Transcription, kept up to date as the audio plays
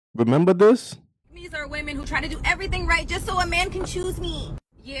Remember this? These are women who try to do everything right just so a man can choose me.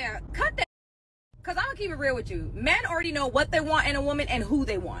 Yeah, cut that. Because I'm going to keep it real with you. Men already know what they want in a woman and who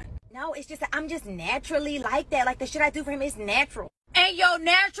they want. No, it's just that I'm just naturally like that. Like the shit I do for him is natural. And your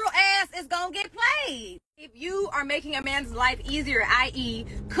natural ass is going to get played. If you are making a man's life easier, i.e.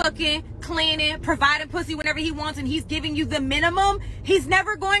 cooking, cleaning, providing pussy whenever he wants, and he's giving you the minimum, he's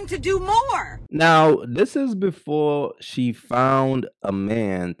never going to do more. Now, this is before she found a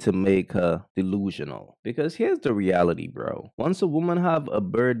man to make her delusional. Because here's the reality, bro. Once a woman have a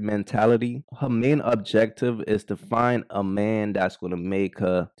bird mentality, her main objective is to find a man that's going to make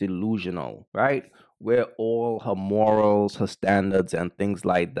her delusional, right? Where all her morals, her standards, and things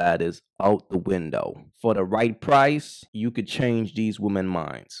like that is out the window. For the right price, you could change these women's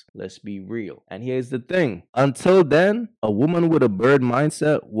minds. Let's be real. And here's the thing. Until then, a woman with a bird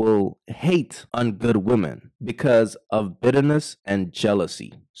mindset will hate on good women because of bitterness and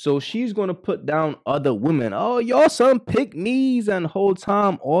jealousy. So she's going to put down other women. Oh, y'all some pick-me's, and whole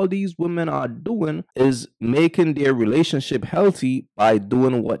time all these women are doing is making their relationship healthy by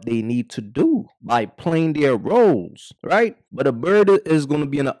doing what they need to do, by playing their roles, right? But a bird is going to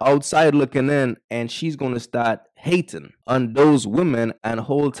be on the outside looking in, and she's going to start hating on those women, and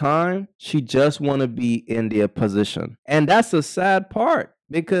whole time she just want to be in their position. And that's a sad part.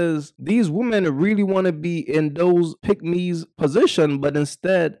 Because these women really want to be in those pick-me's position, but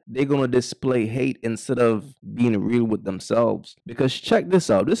instead they're going to display hate instead of being real with themselves. Because check this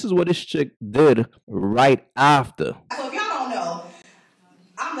out. This is what this chick did right after. So if y'all don't know,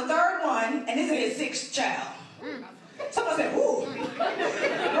 I'm the third one, and this is his sixth child. Someone said, ooh.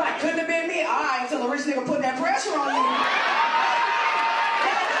 Right, couldn't have been me. All right, so the rich nigga put that pressure on you.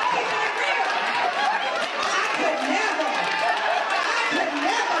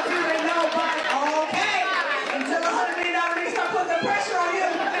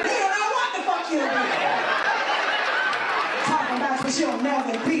 She'll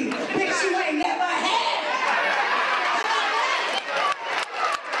never be. Bitch, you ain't never had.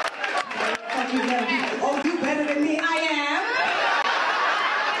 Fuck you never be. Oh, you better than me. I am.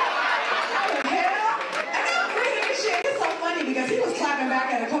 Hell, and I'm reading this shit. It's so funny because he was clapping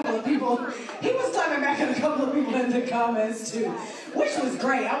back at a couple of people. He was clapping back at a couple of people in the comments too, which was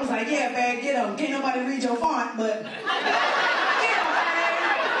great. I was like, yeah, man, get him. Can't nobody read your font, but.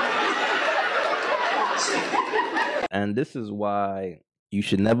 And this is why you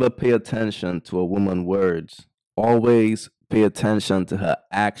should never pay attention to a woman's words. Always pay attention to her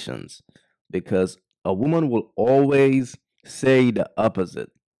actions, because a woman will always say the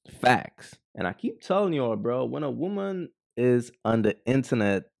opposite. Facts. And I keep telling y'all, bro, when a woman is on the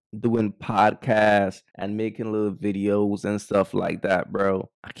internet doing podcasts and making little videos and stuff like that, bro,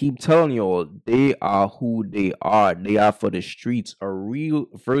 I keep telling y'all, they are who they are. They are for the streets. A real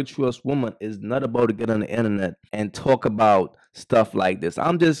virtuous woman is not about to get on the internet and talk about stuff like this.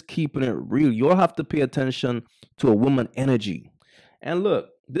 I'm just keeping it real. You'll have to pay attention to a woman energy. And look,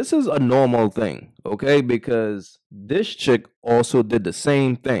 this is a normal thing, okay? Because this chick also did the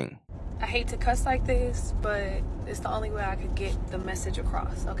same thing. I hate to cuss like this, but it's the only way I could get the message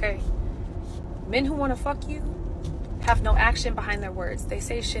across, okay? Men who want to fuck you have no action behind their words. They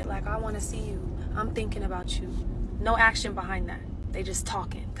say shit like, I want to see you. I'm thinking about you. No action behind that. They just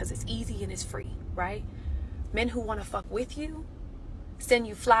talking because it's easy and it's free, right? Men who want to fuck with you send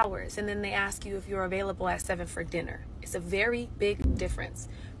you flowers and then they ask you if you're available at 7 for dinner. It's a very big difference.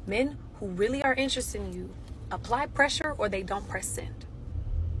 Men who really are interested in you apply pressure or they don't press send.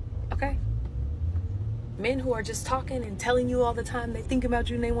 Okay? Men who are just talking and telling you all the time they think about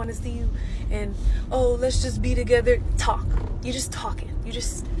you and they want to see you and, oh, let's just be together. Talk. You're just talking.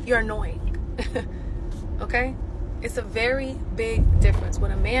 You're annoying. Okay? It's a very big difference.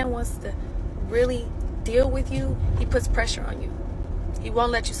 When a man wants to really deal with you, he puts pressure on you. He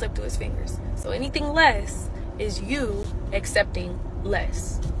won't let you slip through his fingers. So anything less is you accepting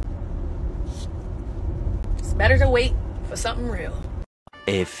less. It's better to wait for something real.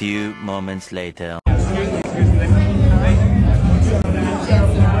 A few moments later.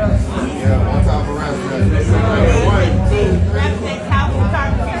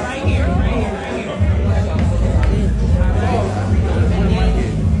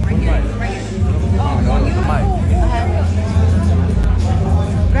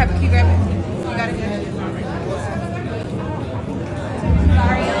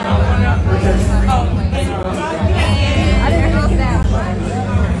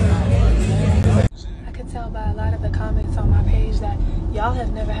 Y'all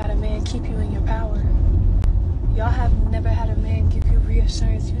have never had a man keep you in your power. Y'all have never had a man give you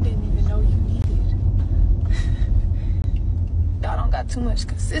reassurance you didn't even know you needed. Y'all don't got got too much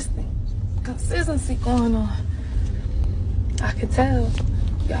consistency going on. I could tell.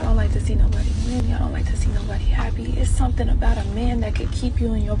 Y'all don't like to see nobody win. Y'all don't like to see nobody happy. It's something about a man that could keep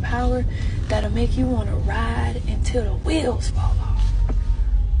you in your power that'll make you want to ride until the wheels fall off.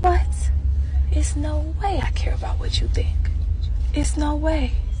 But it's no way I care about what you think. It's no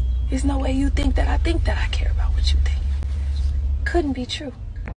way. There's no way you think that I care about what you think. Couldn't be true.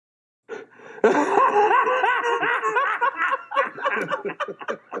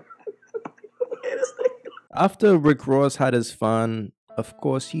 After Rick Ross had his fun, of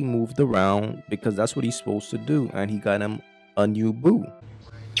course he moved around because that's what he's supposed to do, and he got him a new boo.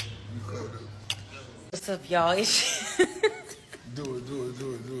 What's up, y'all?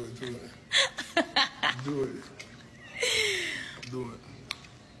 Do it.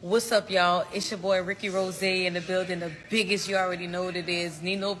 What's up, y'all? It's your boy Ricky Rose in the building. The biggest, you already know what it is,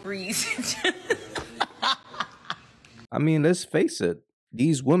 Nino Breeze. I mean, let's face it.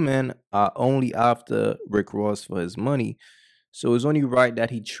 These women are only after Rick Ross for his money, so it's only right that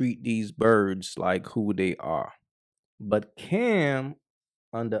he treat these birds like who they are. But Cam,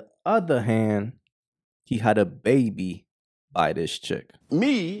 on the other hand, he had a baby by this chick.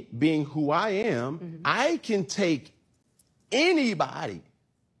 Me being who I am, I can take anybody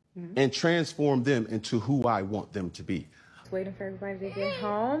and transform them into who I want them to be. Waiting for everybody to get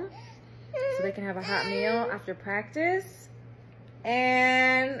home so they can have a hot meal after practice.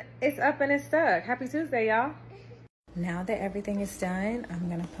 And it's up and it's stuck. Happy Tuesday, y'all. Now that everything is done, I'm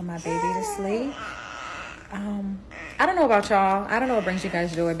gonna put my baby to sleep. I don't know about y'all. I don't know what brings you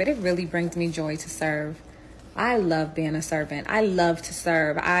guys joy, but it really brings me joy to serve. I love being a servant. I love to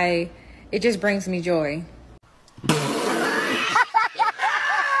serve. It just brings me joy.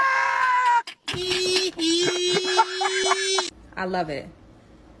 I love it.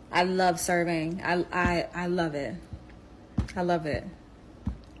 I love serving. I love it. I love it.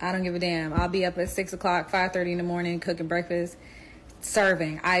 I don't give a damn. I'll be up at 6 o'clock, 5:30 in the morning, cooking breakfast,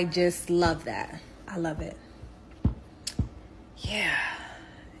 serving. I just love that. I love it. Yeah.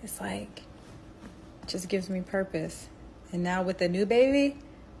 It's like, it just gives me purpose. And now with the new baby,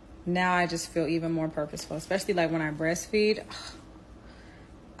 now I just feel even more purposeful, especially like when I breastfeed.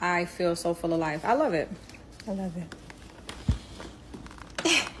 I feel so full of life. I love it. I love it.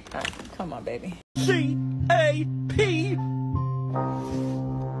 Come on, baby. C-A-P.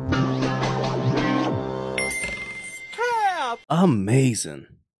 Amazing.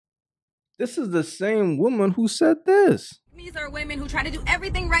 This is the same woman who said this. These are women who try to do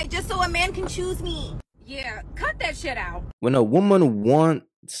everything right just so a man can choose me. Yeah, cut that shit out. When a woman wants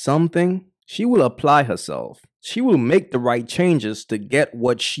something, she will apply herself. She will make the right changes to get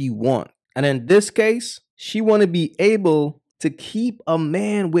what she wants. And in this case, she want to be able to keep a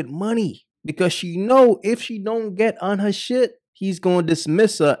man with money because she know if she don't get on her shit, he's going to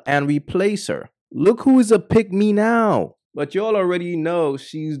dismiss her and replace her. Look who is a pick me now. But y'all already know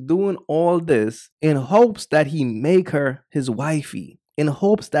she's doing all this in hopes that he make her his wifey, in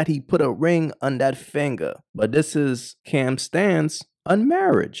hopes that he put a ring on that finger. But this is Cam's stance on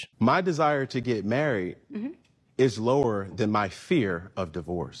marriage. My desire to get married is lower than my fear of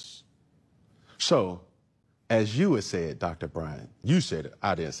divorce. So, as you had said, Dr. Brian, you said it,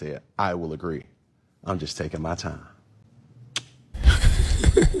 I didn't say it, I will agree. I'm just taking my time.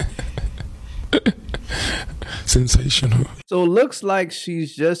 Sensational. So looks like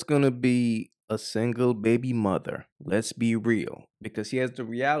she's just gonna be a single baby mother. Let's be real, because here's the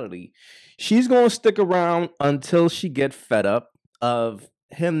reality. She's gonna stick around until she gets fed up of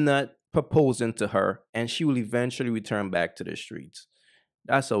him not proposing to her, and she will eventually return back to the streets.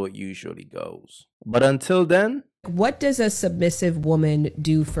 That's how it usually goes. But until then, what does a submissive woman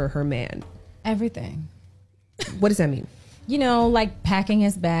do for her man? Everything. What does that mean? You know, like packing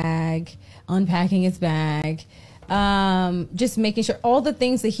his bag, unpacking his bag, just making sure all the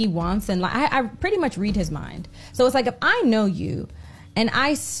things that he wants. And like, I pretty much read his mind. So it's like, if I know you and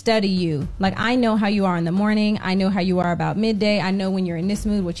I study you, like I know how you are in the morning, I know how you are about midday, I know when you're in this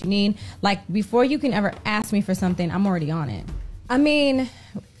mood, what you need. Like before you can ever ask me for something, I'm already on it. I mean,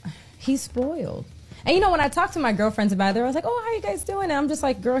 he's spoiled. And you know, when I talk to my girlfriends about it, I was like, oh, how you guys doing? And I'm just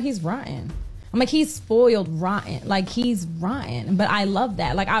like, girl, he's rotten. I'm like, he's spoiled rotten. Like, he's rotten. But I love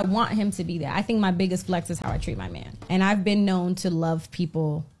that. Like, I want him to be that. I think my biggest flex is how I treat my man. And I've been known to love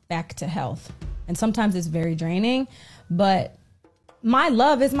people back to health. And sometimes it's very draining. But my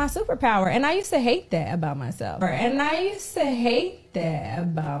love is my superpower. And I used to hate that about myself.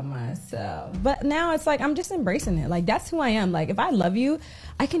 But now it's like, I'm just embracing it. Like, that's who I am. Like, if I love you,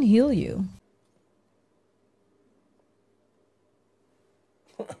 I can heal you.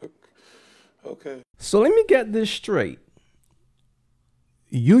 Okay. So let me get this straight.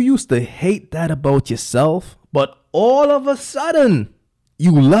 you used to hate that about yourself, but all of a sudden,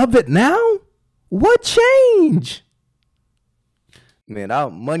 you love it now? What changed? Man,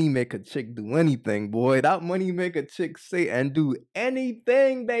 that money make a chick do anything, boy. That money make a chick say and do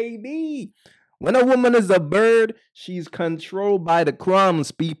anything, baby. When a woman is a bird, she's controlled by the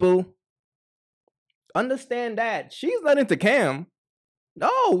crumbs, people. Understand that. She's not into Cam.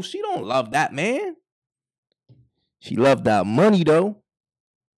 No, she don't love that man. She loved that money, though.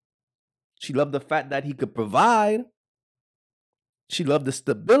 She loved the fact that he could provide. She loved the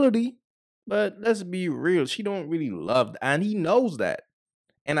stability. But let's be real, she don't really love that. And he knows that.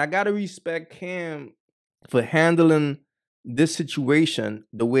 And I gotta respect Cam for handling this situation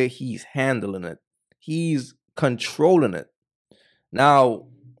the way he's handling it. He's controlling it. Now,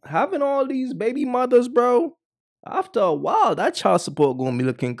 having all these baby mothers, bro, after a while, that child support gonna be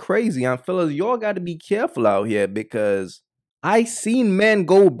looking crazy. And fellas, y'all gotta be careful out here because I seen men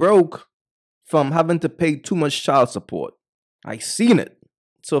go broke from having to pay too much child support. I seen it.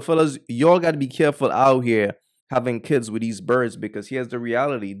 So fellas, y'all gotta be careful out here having kids with these birds because here's the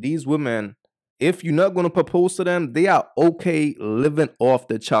reality. These women, if you're not gonna propose to them, they are okay living off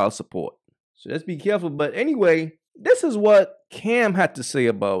the child support. So let's be careful. But anyway, this is what Cam had to say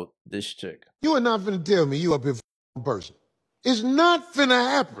about this chick. You are not finna tell me you up here person. It's not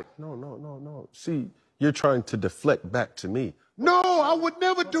finna happen. No. See, you're trying to deflect back to me. No, I would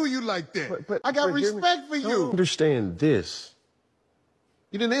never do you like that. But I got respect for you. Understand this.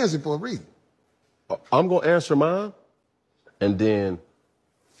 You didn't answer for a reason. I'm going to answer mine, and then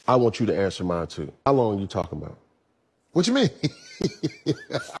I want you to answer mine too. How long are you talking about? What you mean?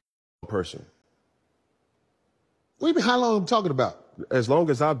 Person. What do you mean, how long I'm talking about? As long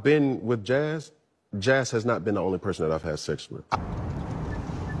as I've been with Jazz, Jazz has not been the only person that I've had sex with.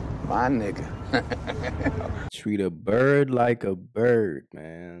 My nigga. Treat a bird like a bird,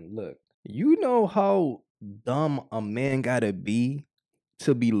 man. Look, you know how dumb a man gotta be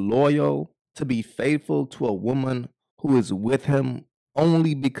to be loyal, to be faithful to a woman who is with him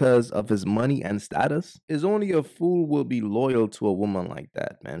only because of his money and status? Is only a fool will be loyal to a woman like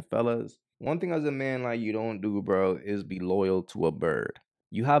that, man. Fellas, one thing as a man like you don't do, bro, is be loyal to a bird.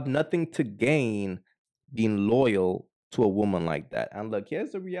 You have nothing to gain being loyal to a woman like that. And look,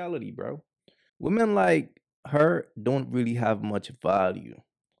 here's the reality, bro. Women like her don't really have much value.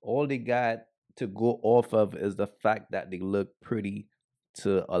 All they got to go off of is the fact that they look pretty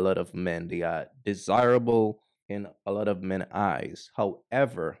to a lot of men. They are desirable in a lot of men's eyes.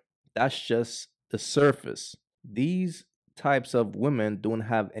 However, that's just the surface. These types of women don't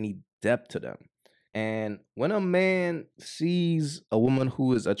have any depth to them. And when a man sees a woman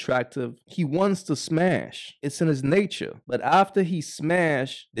who is attractive, he wants to smash. It's in his nature. But after he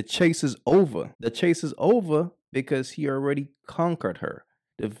smash, the chase is over. The chase is over because he already conquered her.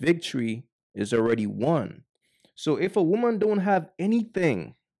 The victory is already won. So if a woman don't have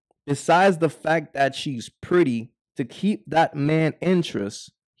anything besides the fact that she's pretty to keep that man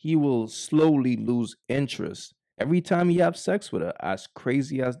interest, he will slowly lose interest every time you have sex with her, as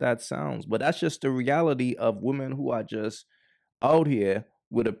crazy as that sounds. But that's just the reality of women who are just out here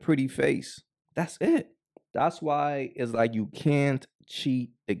with a pretty face. That's it. That's why it's like you can't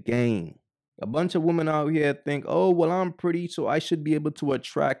cheat the game. A bunch of women out here think, oh, well, I'm pretty, so I should be able to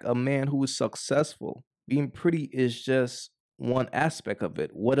attract a man who is successful. Being pretty is just one aspect of it.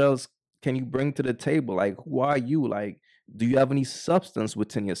 What else can you bring to the table? Like, who are you? Like, do you have any substance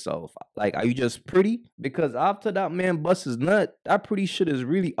within yourself? Like, are you just pretty? Because after that man busts his nut, that pretty shit is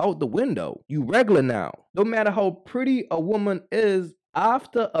really out the window. You regular now. No matter how pretty a woman is,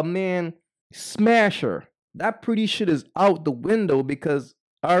 after a man smash her, that pretty shit is out the window because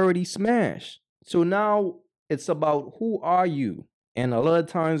I already smashed. So now it's about who are you? And a lot of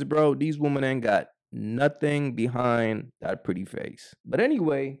times, bro, these women ain't got nothing behind that pretty face. But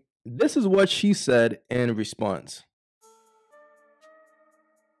anyway, this is what she said in response.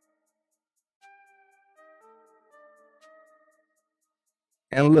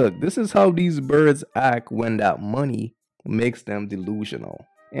 And look, this is how these birds act when that money makes them delusional.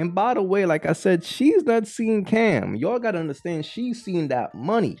 And by the way, like I said, she's not seeing Cam. Y'all gotta understand, she's seeing that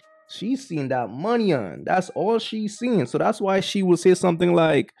money. She's seeing that money on. That's all she's seeing. So that's why she will say something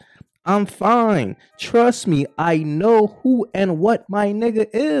like, I'm fine. Trust me, I know who and what my nigga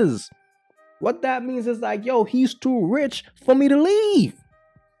is. What that means is like, yo, he's too rich for me to leave.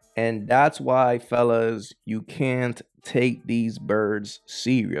 And that's why, fellas, you can't take these birds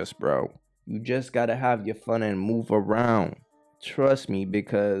serious, bro. You just gotta have your fun and move around. Trust me,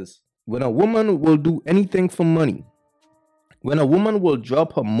 because when a woman will do anything for money, when a woman will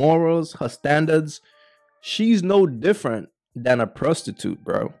drop her morals, her standards, she's no different than a prostitute,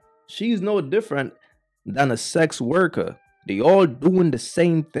 bro. She's no different than a sex worker. They all doing the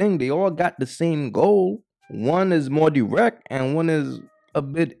same thing. They all got the same goal. One is more direct and one is a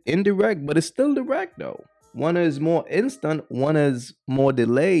bit indirect, but it's still direct though. One is more instant, one is more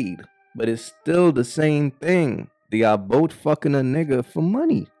delayed, but it's still the same thing. They are both fucking a nigga for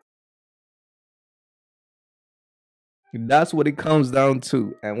money. That's what it comes down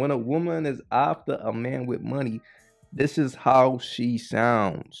to. And when a woman is after a man with money, this is how she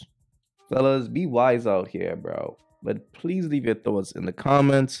sounds. Fellas, be wise out here, bro. But please leave your thoughts in the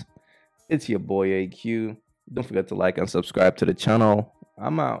comments. It's your boy AyeQ. Don't forget to like and subscribe to the channel.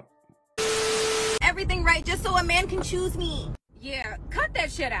 I'm out. Everything right just so a man can choose me. Yeah, cut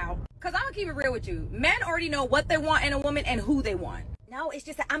that shit out. Cause I'll keep it real with you. Men already know what they want in a woman and who they want. No, it's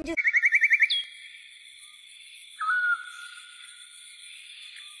just that I'm just...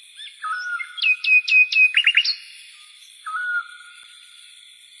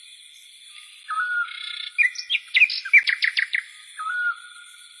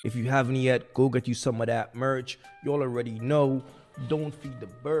 If you haven't yet, go get you some of that merch. You all already know, don't feed the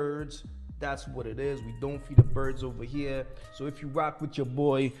birds. That's what it is. We don't feed the birds over here. So if you rock with your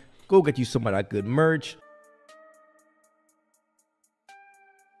boy, go get you some of that good merch.